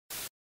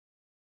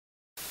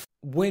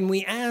When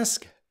we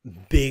ask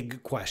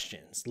big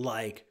questions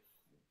like,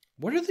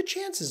 what are the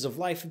chances of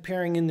life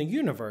appearing in the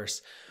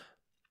universe?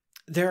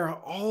 There are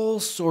all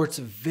sorts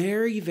of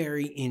very,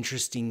 very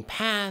interesting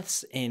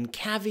paths and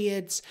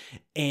caveats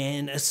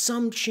and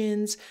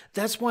assumptions.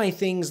 That's why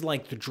things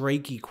like the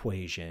Drake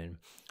equation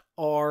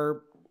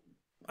are,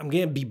 I'm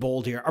going to be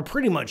bold here, are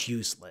pretty much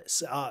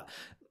useless.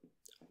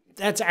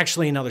 That's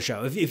actually another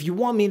show. If you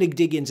want me to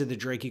dig into the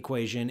Drake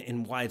equation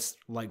and why it's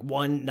like,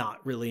 one,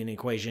 not really an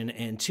equation,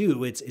 and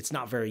two, it's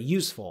not very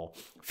useful,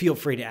 feel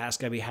free to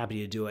ask. I'd be happy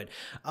to do it.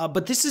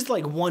 But this is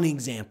like one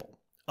example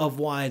of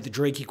why the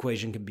Drake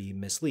equation can be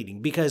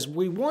misleading, because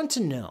we want to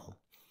know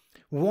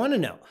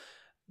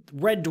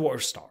red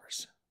dwarf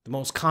stars, the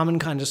most common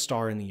kind of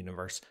star in the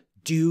universe,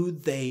 do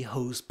they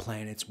host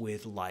planets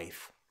with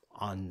life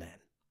on them?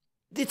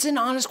 It's an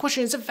honest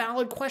question. It's a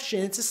valid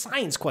question. It's a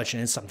science question.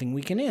 It's something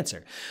we can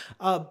answer.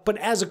 But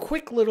as a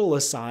quick little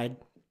aside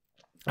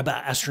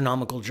about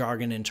astronomical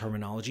jargon and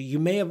terminology, you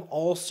may have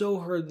also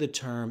heard the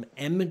term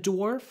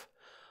M-dwarf.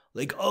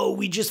 Like, oh,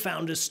 we just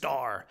found a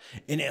star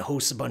and it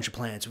hosts a bunch of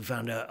planets. We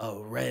found a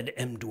red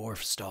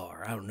M-dwarf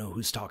star. I don't know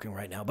who's talking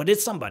right now, but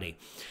it's somebody.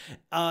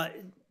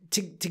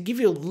 To give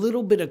you a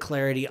little bit of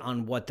clarity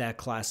on what that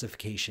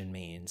classification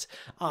means,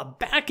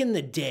 back in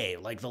the day,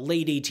 like the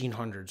late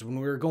 1800s, when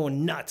we were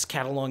going nuts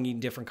cataloging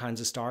different kinds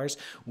of stars,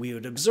 we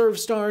would observe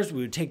stars,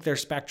 we would take their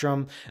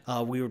spectrum,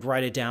 we would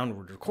write it down,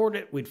 we'd record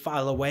it, we'd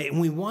file away, and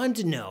we wanted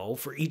to know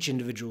for each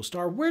individual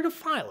star where to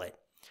file it.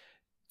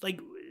 Like,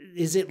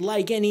 is it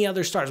like any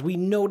other stars? We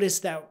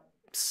noticed that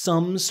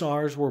some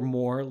stars were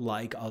more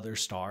like other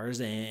stars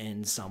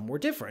and some were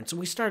different. So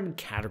we started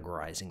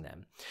categorizing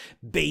them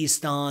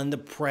based on the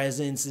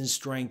presence and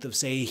strength of,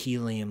 say, a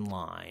helium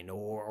line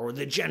or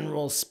the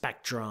general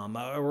spectrum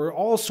or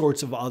all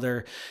sorts of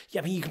other.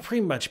 Yeah, I mean, you can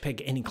pretty much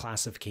pick any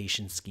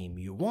classification scheme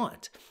you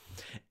want.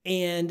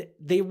 And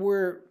they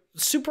were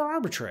super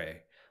arbitrary.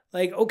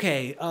 Like,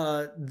 okay,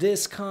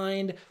 this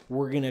kind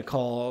we're going to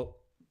call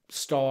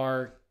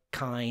star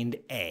kind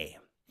A.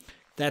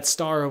 That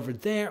star over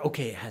there,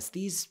 okay, it has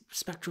these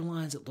spectral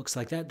lines. It looks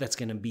like that. That's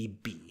going to be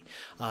B.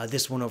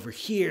 This one over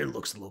here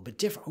looks a little bit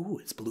different. Ooh,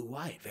 it's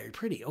blue-white. Very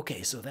pretty.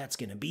 Okay, so that's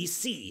going to be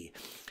C.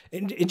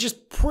 And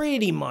just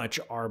pretty much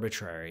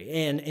arbitrary.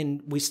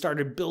 And we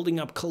started building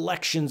up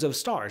collections of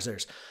stars.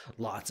 There's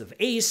lots of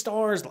A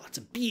stars, lots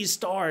of B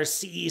stars,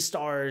 C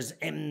stars,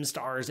 M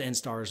stars, N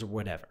stars, or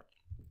whatever.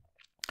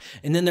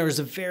 And then there was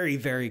a very,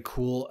 very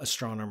cool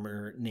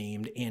astronomer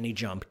named Annie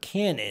Jump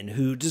Cannon,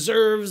 who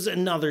deserves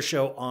another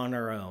show on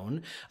her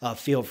own.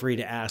 Feel free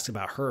to ask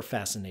about her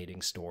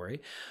fascinating story,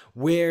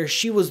 where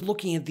she was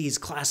looking at these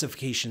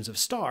classifications of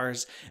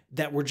stars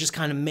that were just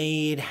kind of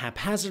made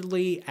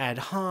haphazardly, ad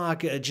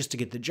hoc, just to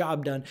get the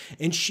job done.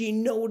 And she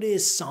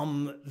noticed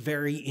some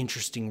very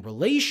interesting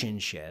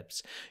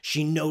relationships.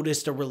 She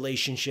noticed a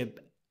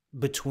relationship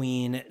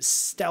between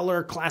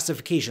stellar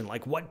classification,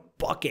 like what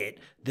bucket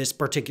this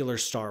particular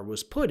star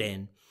was put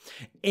in,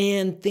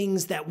 and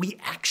things that we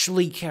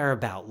actually care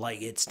about,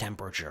 like its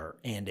temperature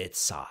and its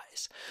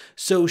size.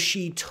 So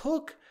she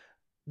took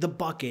the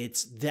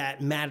buckets that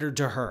mattered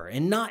to her,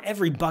 and not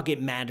every bucket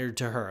mattered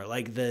to her.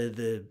 Like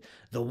the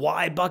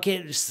Y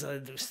bucket,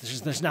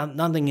 there's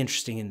nothing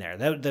interesting in there.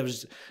 That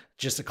was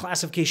just a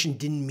classification,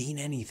 didn't mean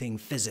anything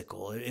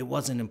physical. It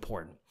wasn't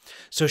important.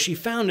 So she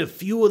found a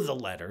few of the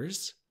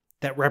letters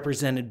that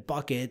represented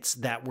buckets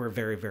that were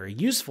very, very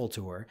useful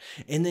to her.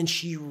 And then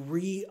she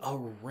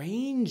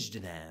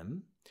rearranged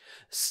them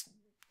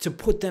to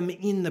put them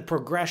in the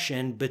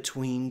progression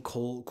between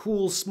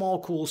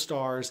small cool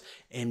stars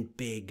and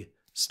big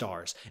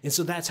stars. And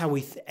so that's how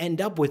we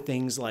end up with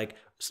things like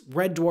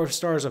red dwarf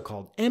stars are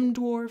called M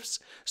dwarfs.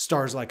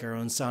 Stars like our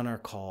own sun are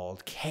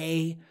called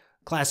K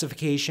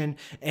classification.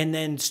 And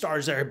then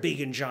stars that are big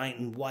and giant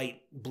and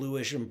white,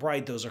 bluish and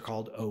bright, those are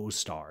called O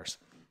stars.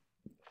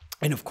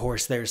 And of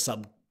course, there's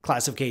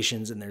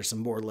sub-classifications and there's some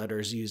more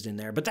letters used in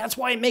there, but that's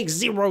why it makes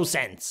zero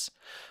sense.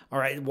 All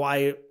right,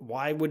 why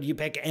would you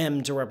pick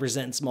M to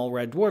represent small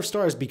red dwarf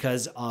stars?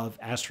 Because of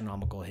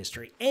astronomical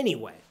history.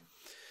 Anyway,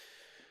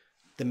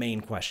 the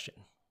main question.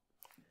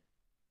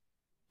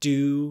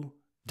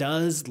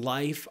 Does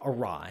life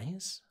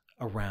arise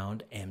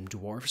around M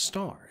dwarf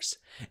stars?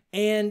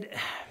 And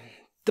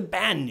the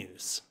bad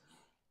news.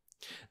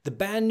 The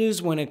bad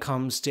news when it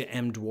comes to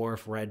M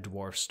dwarf, red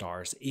dwarf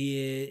stars,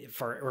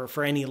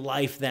 for any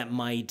life that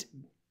might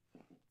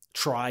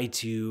try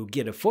to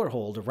get a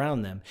foothold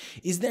around them,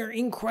 is they're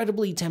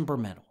incredibly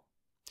temperamental.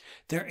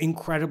 They're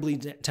incredibly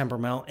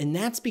temperamental, and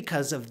that's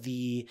because of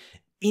the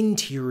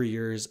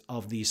interiors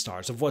of these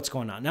stars, of what's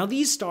going on. Now,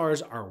 these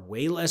stars are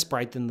way less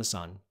bright than the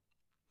sun.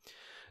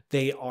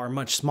 They are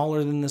much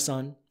smaller than the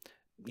sun.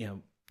 You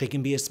know, they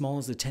can be as small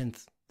as a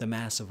tenth the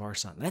mass of our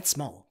sun. That's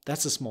small.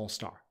 That's a small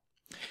star.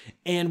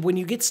 And when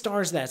you get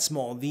stars that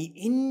small, the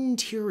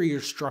interior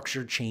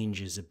structure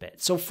changes a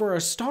bit. So for a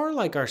star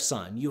like our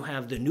sun, you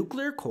have the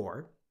nuclear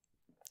core,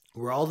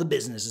 where all the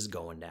business is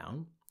going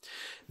down.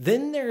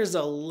 Then there's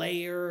a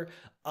layer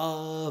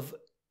of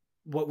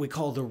what we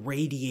call the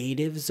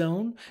radiative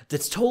zone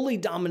that's totally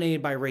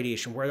dominated by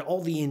radiation, where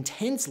all the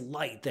intense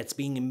light that's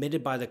being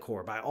emitted by the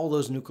core, by all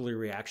those nuclear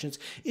reactions,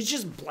 is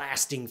just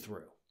blasting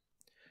through.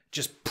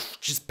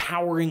 Just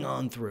powering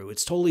on through.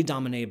 It's totally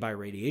dominated by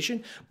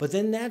radiation, but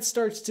then that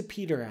starts to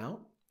peter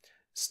out,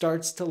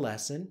 starts to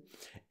lessen,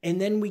 and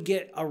then we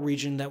get a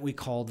region that we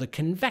call the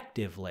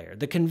convective layer.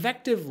 The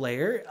convective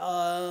layer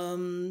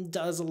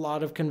does a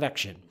lot of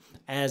convection,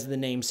 as the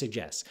name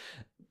suggests.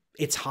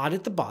 It's hot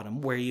at the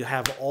bottom, where you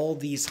have all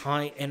these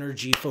high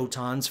energy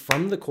photons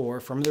from the core,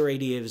 from the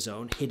radiative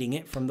zone, hitting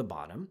it from the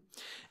bottom.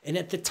 And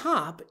at the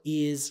top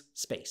is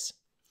space.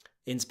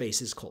 And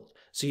space is cold.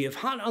 So you have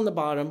hot on the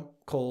bottom,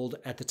 cold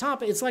at the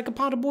top. It's like a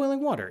pot of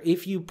boiling water.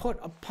 If you put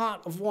a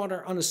pot of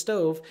water on a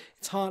stove,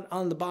 it's hot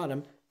on the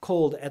bottom,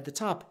 cold at the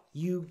top.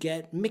 You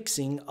get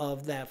mixing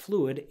of that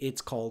fluid.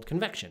 It's called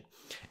convection.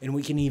 And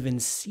we can even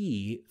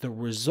see the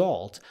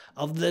result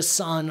of the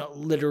sun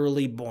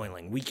literally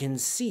boiling. We can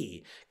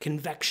see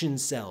convection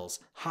cells,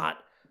 hot,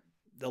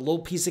 the little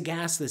piece of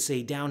gas that's,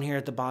 say, down here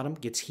at the bottom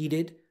gets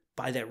heated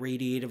by that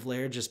radiative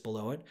layer just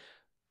below it,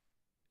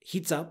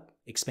 heats up,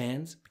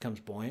 expands, becomes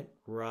buoyant,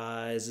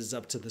 rises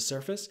up to the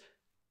surface,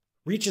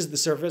 reaches the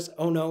surface.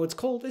 Oh no, it's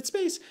cold. It's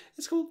space.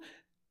 It's cold.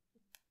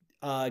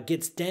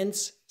 Gets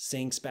dense,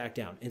 sinks back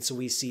down. And so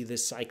we see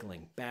this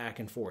cycling back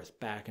and forth,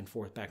 back and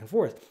forth, back and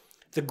forth.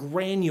 The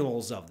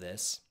granules of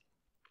this,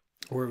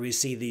 where we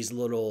see these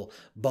little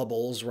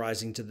bubbles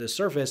rising to the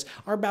surface,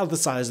 are about the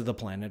size of the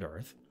planet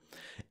Earth.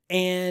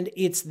 And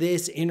it's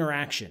this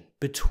interaction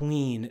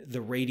between the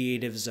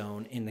radiative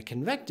zone and the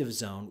convective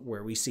zone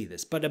where we see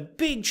this. But a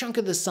big chunk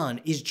of the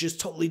sun is just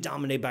totally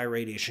dominated by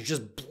radiation,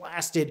 just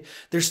blasted.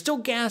 There's still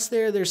gas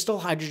there, there's still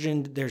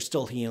hydrogen, there's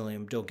still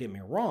helium, don't get me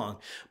wrong.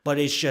 But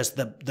it's just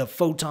the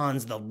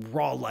photons, the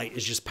raw light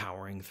is just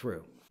powering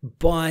through.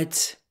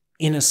 But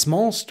in a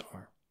small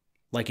star,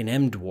 like an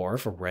M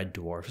dwarf, a red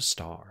dwarf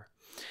star,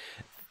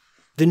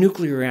 the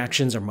nuclear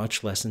reactions are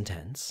much less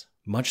intense,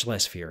 much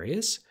less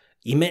furious,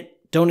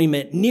 don't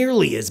emit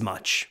nearly as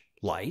much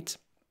light.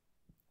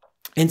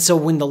 And so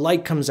when the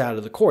light comes out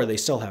of the core, they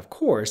still have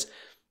cores,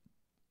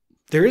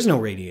 there is no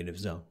radiative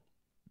zone.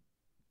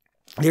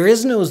 There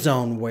is no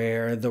zone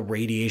where the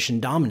radiation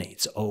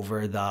dominates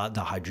over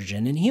the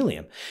hydrogen and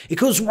helium. It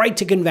goes right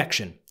to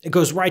convection. It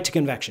goes right to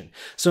convection.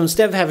 So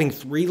instead of having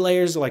 3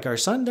 layers like our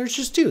sun, there's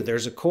just 2.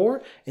 There's a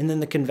core and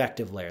then the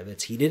convective layer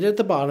that's heated at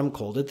the bottom,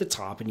 cold at the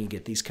top, and you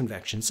get these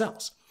convection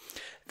cells.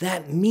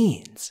 That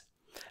means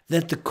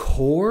that the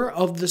core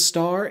of the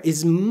star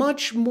is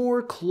much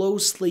more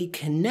closely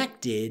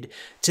connected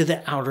to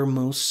the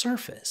outermost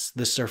surface,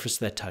 the surface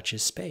that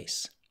touches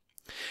space.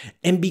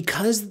 And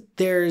because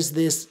there's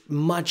this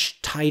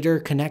much tighter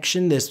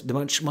connection, this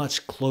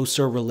much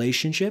closer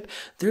relationship,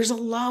 there's a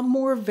lot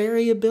more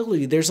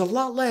variability. There's a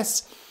lot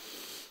less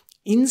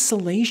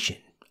insulation,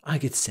 I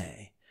could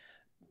say,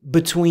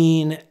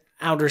 between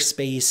outer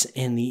space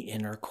and the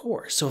inner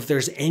core. So if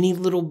there's any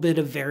little bit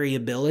of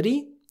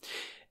variability,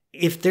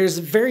 if there's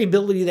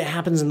variability that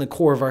happens in the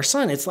core of our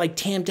sun, it's like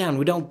tamped down.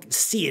 We don't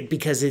see it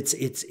because it's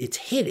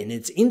hidden.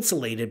 It's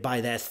insulated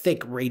by that thick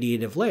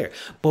radiative layer.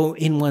 But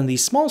in one of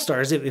these small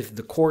stars, if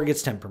the core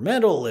gets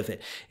temperamental, if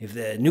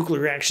the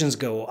nuclear reactions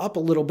go up a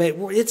little bit,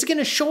 it's going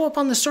to show up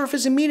on the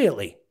surface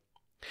immediately.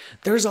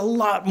 There's a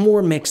lot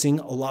more mixing,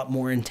 a lot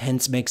more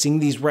intense mixing.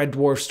 These red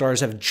dwarf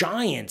stars have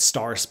giant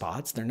star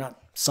spots. They're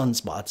not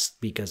sunspots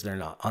because they're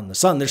not on the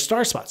sun. They're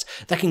star spots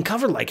that can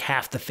cover like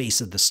half the face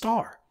of the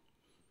star.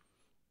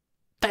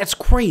 That's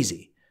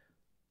crazy.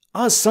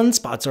 Us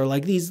sunspots are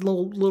like these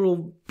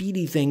little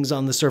beady things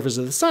on the surface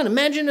of the sun.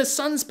 Imagine a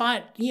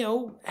sunspot,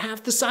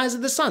 half the size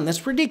of the sun.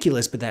 That's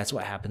ridiculous, but that's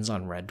what happens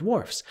on red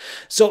dwarfs.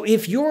 So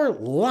if your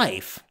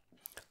life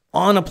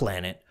on a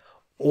planet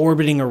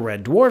orbiting a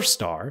red dwarf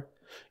star,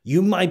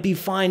 you might be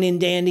fine and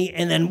dandy,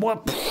 and then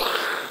what?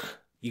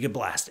 You get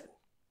blasted.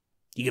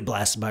 You get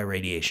blasted by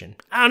radiation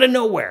out of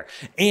nowhere.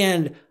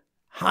 And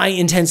high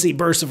intensity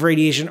bursts of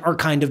radiation are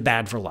kind of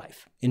bad for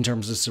life in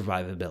terms of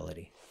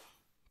survivability.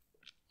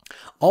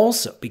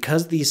 Also,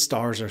 because these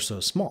stars are so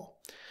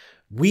small,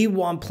 we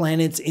want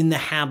planets in the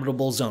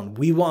habitable zone.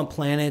 We want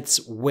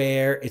planets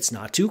where it's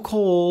not too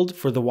cold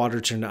for the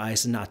water to turn to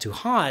ice and not too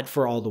hot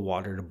for all the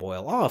water to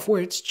boil off,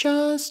 where it's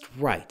just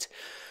right.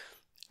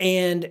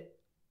 And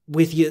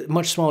with a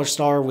much smaller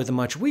star with a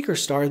much weaker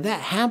star,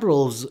 that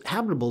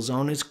habitable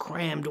zone is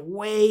crammed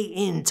way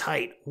in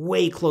tight,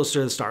 way closer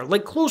to the star,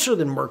 like closer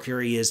than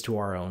Mercury is to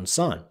our own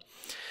sun.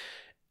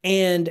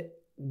 And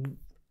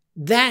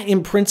that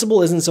in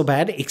principle isn't so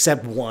bad,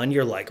 except one,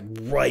 you're like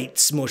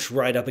smushed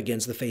right up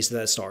against the face of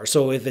that star.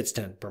 So if it's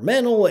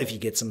temperamental, if you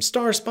get some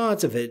star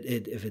spots, if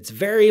it's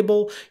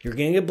variable, you're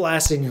going to get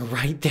blasted and you're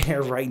right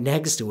there, right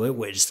next to it,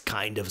 which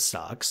kind of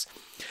sucks.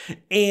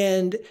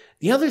 And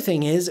the other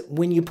thing is,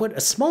 when you put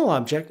a small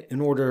object in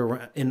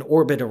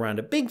orbit around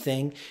a big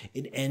thing,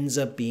 it ends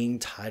up being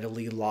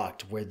tidally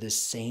locked, where the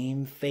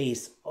same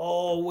face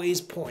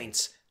always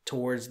points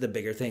towards the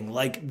bigger thing,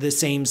 like the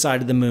same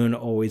side of the moon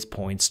always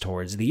points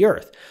towards the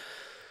Earth.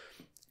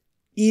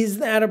 Is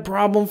that a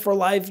problem for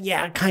life?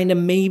 Yeah, kind of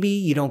maybe.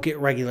 You don't get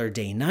regular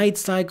day-night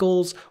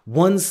cycles.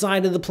 One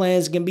side of the planet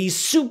is going to be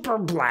super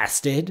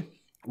blasted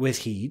with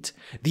heat.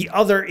 The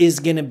other is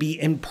going to be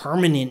in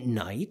permanent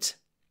night.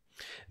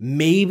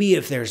 Maybe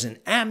if there's an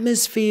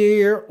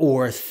atmosphere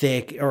or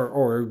thick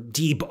or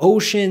deep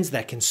oceans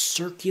that can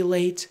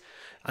circulate.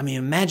 I mean,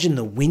 imagine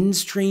the wind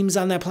streams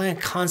on that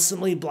planet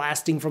constantly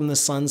blasting from the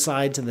sun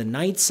side to the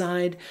night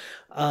side.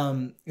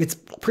 It's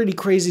pretty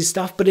crazy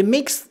stuff, but it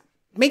makes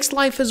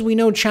life as we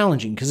know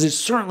challenging because it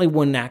certainly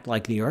wouldn't act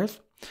like the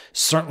Earth,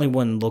 certainly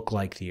wouldn't look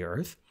like the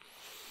Earth.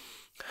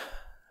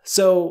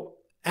 So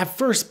at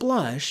first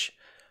blush,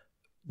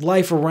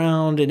 life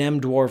around an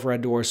M-dwarf,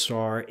 red dwarf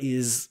star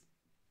is,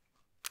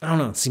 I don't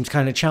know, it seems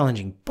kind of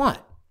challenging,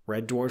 but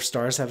red dwarf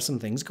stars have some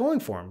things going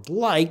for them,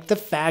 like the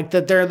fact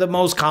that they're the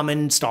most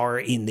common star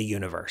in the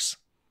universe,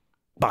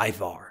 by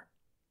far.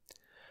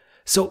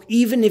 So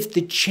even if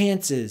the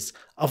chances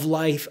of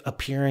life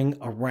appearing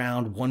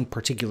around one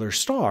particular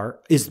star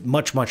is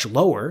much, much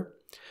lower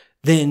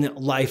than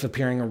life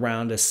appearing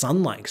around a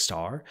sun-like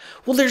star,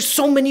 well, there's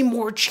so many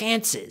more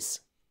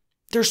chances.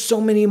 There's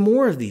so many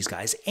more of these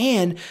guys,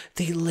 and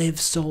they live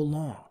so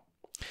long.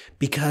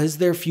 Because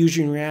their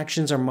fusion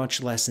reactions are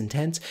much less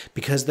intense,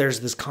 because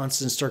there's this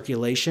constant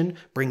circulation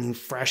bringing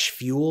fresh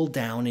fuel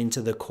down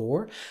into the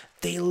core,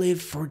 they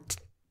live for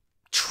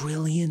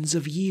trillions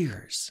of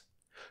years.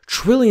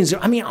 Trillions.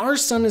 I mean, our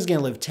sun is going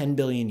to live 10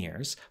 billion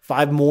years.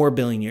 5 more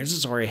billion years.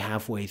 It's already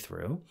halfway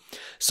through.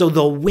 So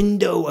the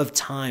window of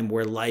time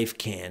where life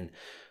can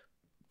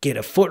get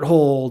a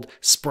foothold,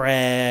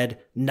 spread,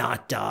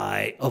 not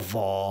die,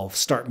 evolve,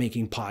 start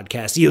making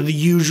podcasts, the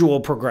usual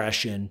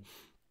progression,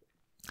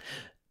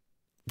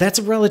 that's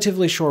a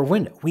relatively short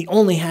window.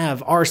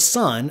 Our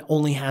sun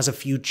only has a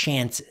few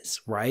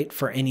chances, right,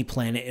 for any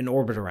planet in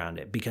orbit around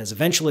it, because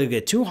eventually it'll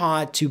get too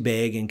hot, too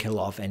big, and kill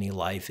off any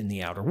life in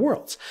the outer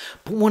worlds.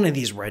 But one of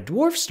these red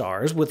dwarf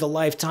stars with a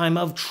lifetime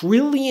of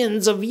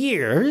trillions of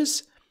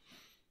years,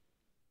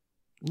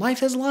 life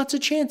has lots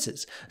of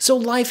chances. So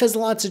life has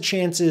lots of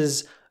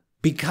chances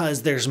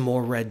because there's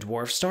more red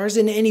dwarf stars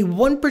in any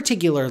one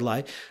particular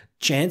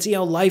chance,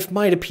 life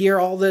might appear,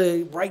 all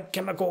the right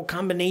chemical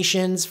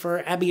combinations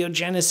for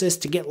abiogenesis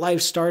to get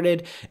life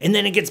started, and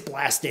then it gets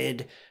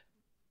blasted.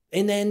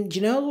 And then,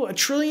 a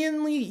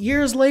trillion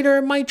years later,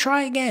 it might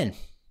try again.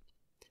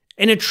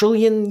 And a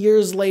trillion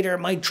years later, it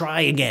might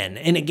try again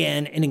and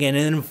again and again,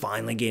 and then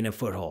finally gain a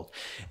foothold.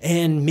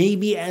 And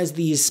maybe as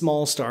these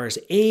small stars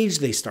age,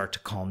 they start to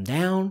calm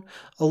down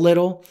a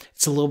little.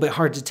 It's a little bit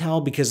hard to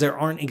tell because there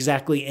aren't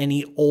exactly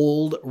any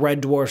old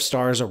red dwarf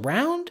stars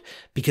around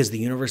because the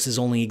universe has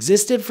only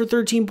existed for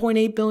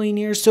 13.8 billion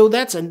years. So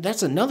that's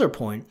another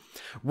point.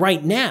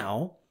 Right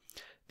now,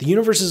 the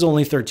universe is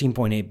only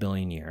 13.8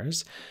 billion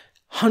years.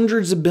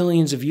 Hundreds of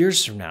billions of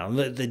years from now,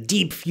 the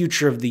deep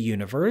future of the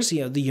universe,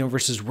 the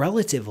universe is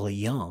relatively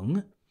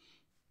young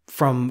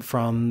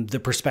from the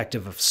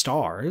perspective of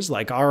stars.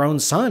 Like our own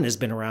sun has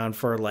been around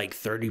for like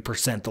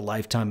 30% the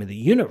lifetime of the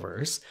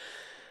universe.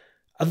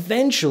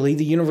 Eventually,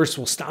 the universe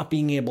will stop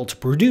being able to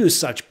produce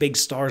such big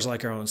stars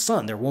like our own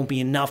sun. There won't be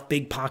enough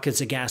big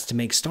pockets of gas to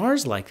make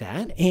stars like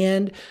that.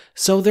 And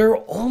so there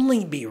will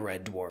only be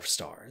red dwarf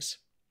stars.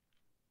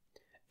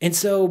 And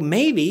so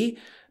maybe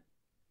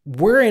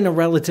we're in a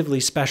relatively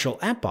special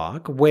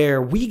epoch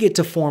where we get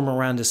to form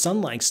around a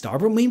sun-like star,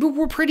 but maybe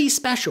we're pretty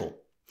special.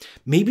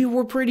 Maybe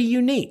we're pretty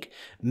unique.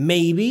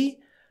 Maybe,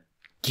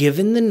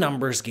 given the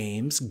numbers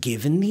games,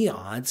 given the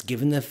odds,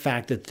 given the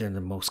fact that they're the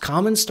most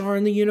common star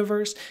in the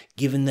universe,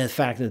 given the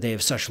fact that they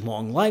have such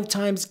long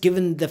lifetimes,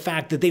 given the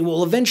fact that they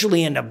will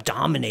eventually end up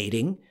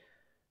dominating,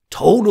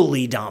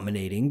 totally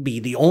dominating, be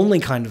the only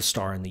kind of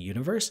star in the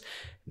universe,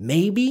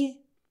 maybe,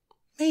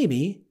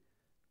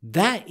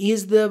 that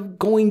is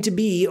going to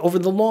be, over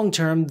the long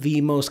term,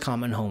 the most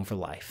common home for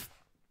life.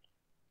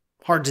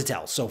 Hard to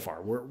tell so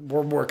far.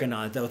 We're working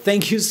on it, though.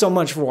 Thank you so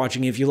much for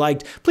watching. If you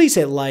liked, please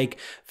hit like.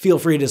 Feel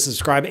free to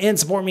subscribe and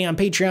support me on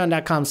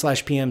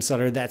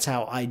patreon.com/pmsutter. That's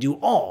how I do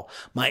all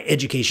my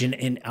education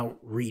and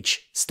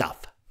outreach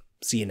stuff.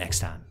 See you next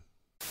time.